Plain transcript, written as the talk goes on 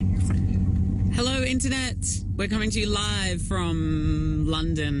Hello, Internet. We're coming to you live from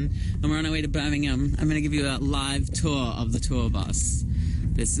London, and we're on our way to Birmingham. I'm going to give you a live tour of the tour bus.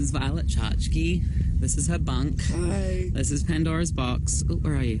 This is Violet Chachki. This is her bunk. Hi. This is Pandora's box. Oh,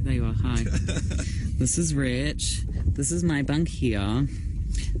 where are you? There you are. Hi. This is Rich. This is my bunk here.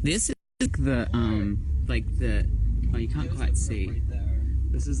 This is the, oh, you can't quite see.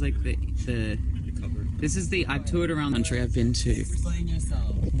 This is like this is the, I've toured around the country I've been to. Explain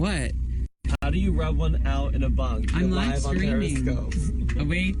yourself. What? How do you rub one out in a bunk? I'm live live on streaming. Periscope. Oh,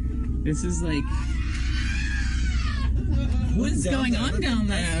 wait. This is like... What is going on down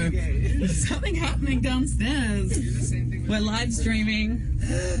there? There's something happening downstairs. We're live streaming.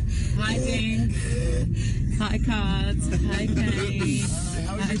 Hi, Dink. Hi, Cards. Hi, Penny.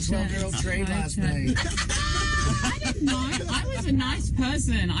 How was your 12-year-old train last night? I didn't know. I was a nice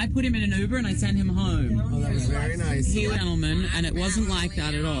person. I put him in an Uber and I sent him home. Oh, that was very nice. He was a gentleman, and it wasn't like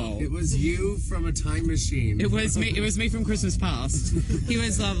that at all. It was you from a time machine. It was me. It was me from Christmas past. He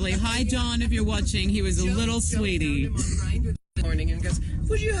was lovely. Hi, John, if you're watching. He was a little sweetie. Morning and goes,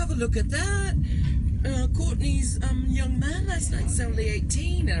 would you have a look at that? Courtney's young man last night's only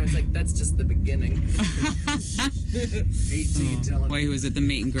 18. And I was like, that's just the beginning. 18 telling Well, he was at the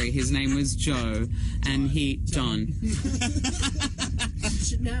meet and greet. His name was Joe, and John.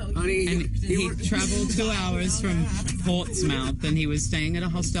 Should know. Honey, And he travelled 2 hours from Portsmouth, and he was staying at a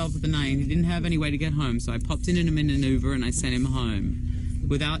hostel for the night, and he didn't have any way to get home, so I popped in him in an Uber, and I sent him home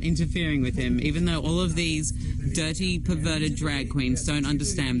without interfering with him, even though all of these dirty, perverted drag queens don't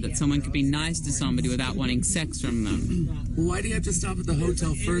understand that someone could be nice to somebody without wanting sex from them. why do you have to stop at the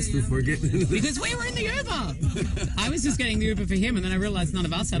hotel first before getting into the... Because we were in the Uber! I was just getting the Uber for him, and then I realized none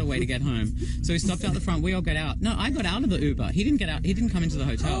of us had a way to get home. So we stopped out the front, we all got out. No, I got out of the Uber. He didn't get out. He didn't come into the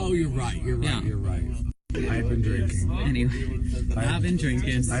hotel. Oh, you're right. Yeah. You're right. I've been drinking. Anyway, I've been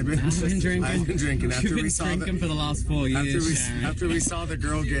drinking. I've been drinking. After You've been we saw drinking for the last 4 years. After we saw the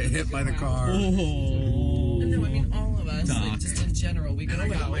girl get hit by the car. Oh. No, I mean, all of us, Dark. like, just in general, we go I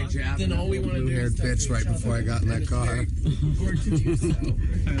got my out, jab. then all we want to do Blue-haired is talk bitch to right each before I other. got in that car.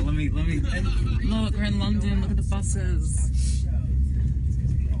 Let me. Look, we're in London. Look at the buses.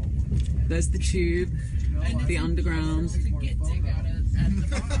 There's the tube, the underground.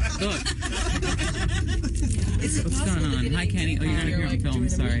 Look. Is it What's possible going on? to get Hi, Kenny. Oh, you're anything gonna hear on like film. doing a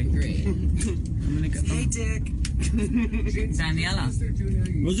Sorry. meet and greet? I'm gonna go. Hey, Dick. Daniela.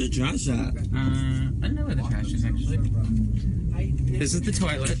 Where's the trash at? I don't know where the trash is actually. This is the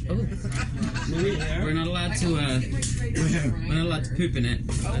toilet. Oh. We're not allowed to. We're not allowed to poop in it.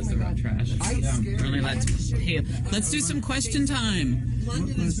 That's the right trash. We're only allowed to pee. Let's do some question time.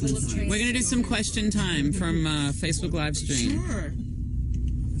 London is full of trains. We're gonna do some question time from Facebook live stream. Sure.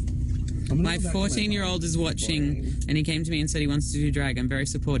 My 14-year-old is watching, and he came to me and said he wants to do drag. I'm very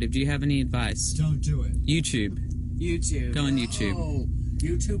supportive. Do you have any advice? Don't do it. YouTube. YouTube. Go on YouTube. Oh,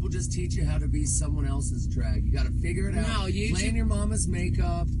 YouTube will just teach you how to be someone else's drag. You got to figure it out. No, YouTube- Play in your mama's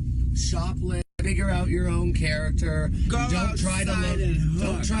makeup, shoplift, figure out your own character. Don't try to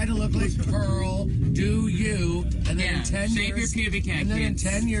look like Pearl. Do you? And then Yeah, in 10 shave years, your pubic hair, and then kids.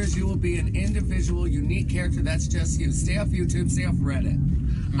 in 10 years, you will be an individual, unique character. That's just you. Stay off YouTube. Stay off Reddit.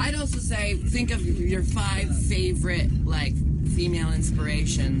 I'd also say, think of your 5 favorite, like, female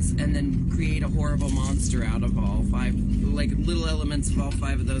inspirations, and then create a horrible monster out of all 5, like, little elements of all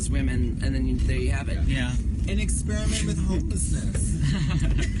 5 of those women, and then there you have it. Yeah. An experiment with homelessness.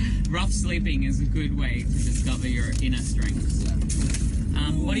 Rough sleeping is a good way to discover your inner strengths.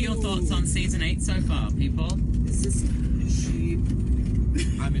 What are your thoughts on season 8 so far, people? This is cheap.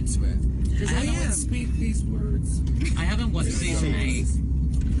 I'm into it. Because I am. Speak these words. I haven't watched season 8.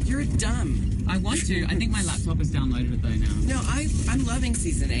 You're dumb. I want to. I think my laptop is downloaded it though now. No, I'm loving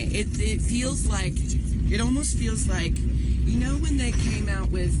season 8. It feels like, it almost feels like, you know when they came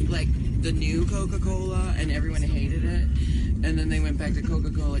out with, like, the new Coca-Cola and everyone hated it, and then they went back to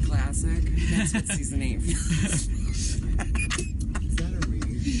Coca-Cola Classic? That's what season 8 feels. Is that a read?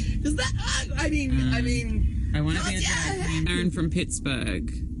 Is that, I mean... I want to be a Katya! drag queen. Sharon from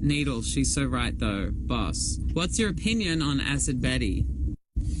Pittsburgh. Needle, she's so right though. Boss. What's your opinion on Acid Betty?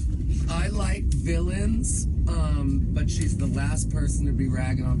 I like villains, but she's the last person to be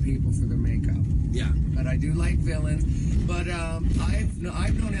ragging on people for their makeup. Yeah. But I do like villains. But I've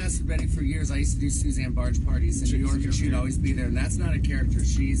known Acid Betty for years. I used to do Suzanne Barge parties in New York, and she'd always be there. And that's not a character.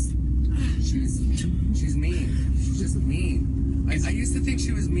 She's mean. She's just mean. I used to think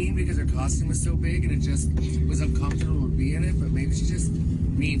she was mean because her costume was so big, and it just was uncomfortable to be in it. But maybe she's just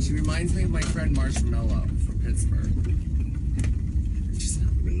mean. She reminds me of my friend Marshmallow from Pittsburgh. She's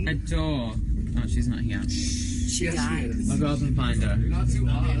not mean. Adore. Oh, she's not here. Yes, she is. I'll go up and find her. Not too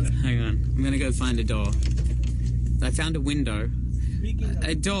odd. Hang on. on. I'm gonna go find a door. I found a window.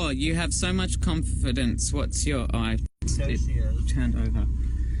 A door. You have so much confidence. What's your... Oh, it turned over.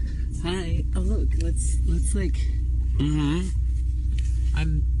 Hi. Oh, look. Let's like... Mm-hmm.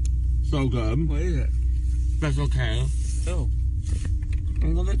 I'm... So good. What is it? That's okay. Oh. I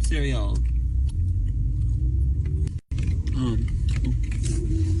love that cereal.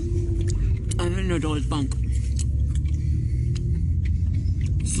 I'm in Ador's bunk.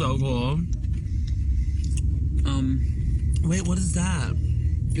 So cool. Wait, what is that?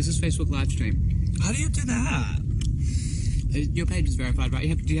 This is Facebook live stream. How do you do that? Your page is verified,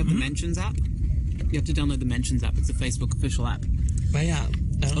 right? Do you have the Mentions app? You have to download the Mentions app. It's a Facebook official app. But yeah,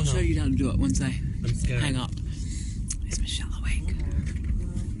 I don't I'll know. show you how to do it once I I'm scared. hang up. Is Michelle awake?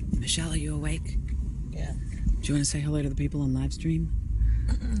 Michelle, are you awake? Yeah. Do you want to say hello to the people on live stream?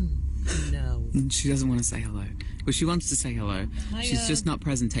 No. She doesn't want to say hello. Well, she wants to say hello. Hiya. She's just not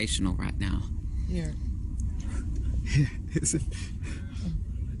presentational right now. Here.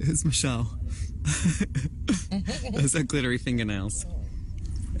 It's Michelle. Those are glittery fingernails.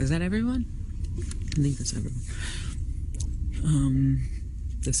 Is that everyone? I think that's everyone.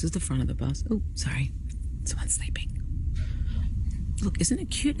 This is the front of the bus. Oh, sorry. Someone's sleeping. Look, isn't it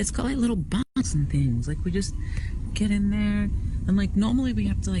cute? It's got like little bunks and things. Like we just get in there and like normally we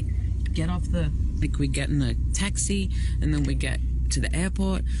have to like get off the, like we get in the taxi and then we get to the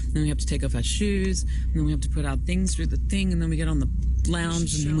airport, and then we have to take off our shoes, and then we have to put our things through the thing, and then we get on the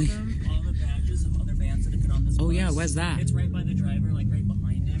lounge, and then we... all the badges of other bands that have been on this bus. Oh yeah, where's that? It's right by the driver, like right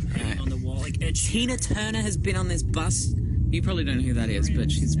behind him, hanging on the wall. Like Tina Turner has been on this bus. You probably don't know who that is,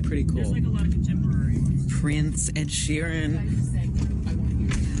 but she's pretty There's cool. like a lot of contemporary ones. Prince, Ed Sheeran. I want you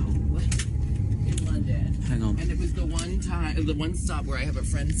to know in London. Hang on. And it was the one stop where I have a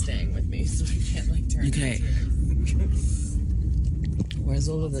friend staying with me, so I can't like turn. Okay. Where's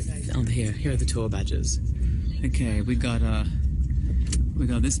all of the... Oh, here are the tour badges. Okay, we got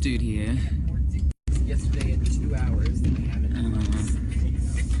this dude here. Yesterday in 2 hours, and I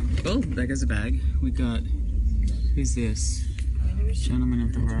haven't. Oh, there goes a bag. We got... Who's this? Gentleman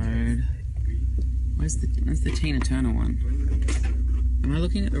of the Road. Where's the Tina Turner one? Am I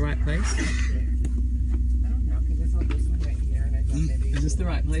looking at the right place? I don't know, because I saw this one right here, and I thought maybe. Is this the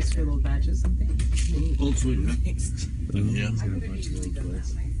right place for little badges, something? Old Sweden. Yeah.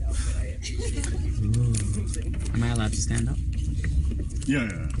 Am I allowed to stand up? Yeah.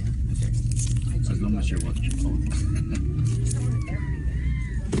 As long as you're watching your phone.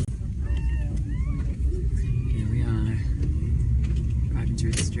 Here we are. Driving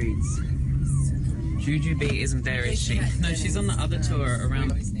through the streets. Juju B isn't there, is she? No, she's on the other tour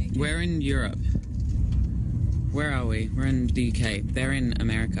around... We're in Europe. Where are we? We're in the UK. They're in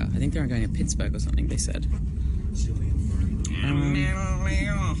America. I think they're going to Pittsburgh or something, they said.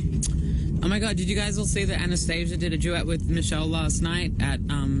 Oh my god, did you guys all see that Anastasia did a duet with Michelle last night at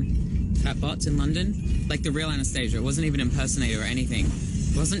Boxx in London? Like the real Anastasia. It wasn't even impersonator or anything.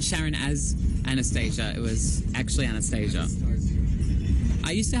 It wasn't Sharon as Anastasia. It was actually Anastasia.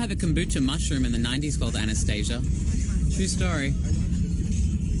 I used to have a kombucha mushroom in the 90s called Anastasia. True story.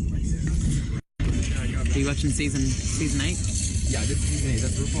 Are you watching season 8? Yeah, this is me.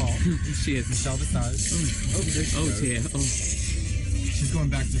 That's RuPaul. She is. Michelle Visage. Oh, there she goes. Dear. Oh. She's going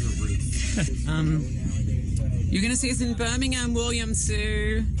back to her roots. You're gonna see us in Birmingham, William.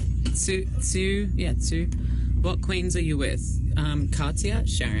 Sue. Yeah, Sue. What queens are you with? Katya,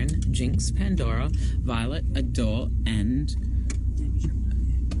 Sharon, Jinkx, Pandora, Violet, Adore, and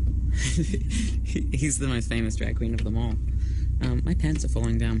he's the most famous drag queen of them all. My pants are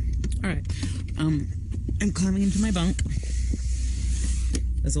falling down. All right. I'm climbing into my bunk.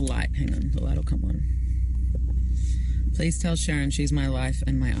 There's a light. Hang on. The light will come on. Please tell Sharon she's my life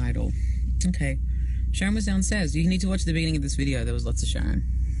and my idol. Okay. Sharon was downstairs. You need to watch the beginning of this video. There was lots of Sharon.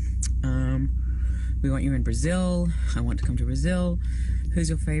 We want you in Brazil. I want to come to Brazil. Who's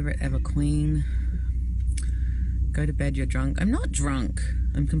your favorite ever queen? Go to bed, you're drunk. I'm not drunk.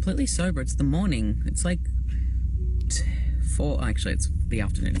 I'm completely sober. It's the morning. It's like 4... Actually, it's the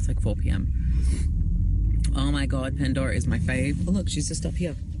afternoon. It's like 4 p.m. Oh my god, Pandora is my fave. Oh look, she's just up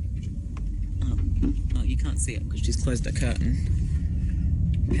here. Oh, you can't see it because she's closed a curtain.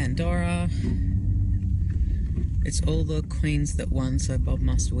 Pandora. It's all the queens that won, so Bob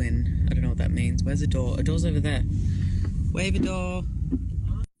must win. I don't know what that means. Where's Adore? Adore's over there. Wave, Adore.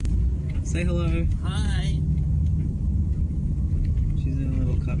 Say hello. Hi. She's in a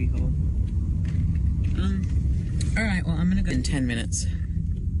little cubby hole. Alright, well, I'm gonna go in 10 minutes.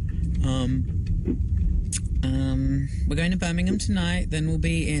 We're going to Birmingham tonight, then we'll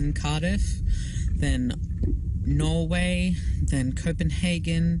be in Cardiff, then Norway, then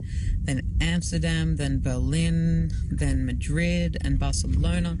Copenhagen, then Amsterdam, then Berlin, then Madrid and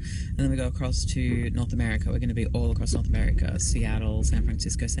Barcelona, and then we go across to North America. We're going to be all across North America: Seattle, San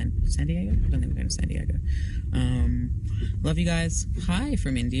Francisco, San Diego. I don't think we're going to San Diego. Love you guys. Hi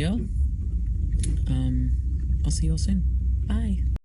from India. I'll see you all soon. Bye.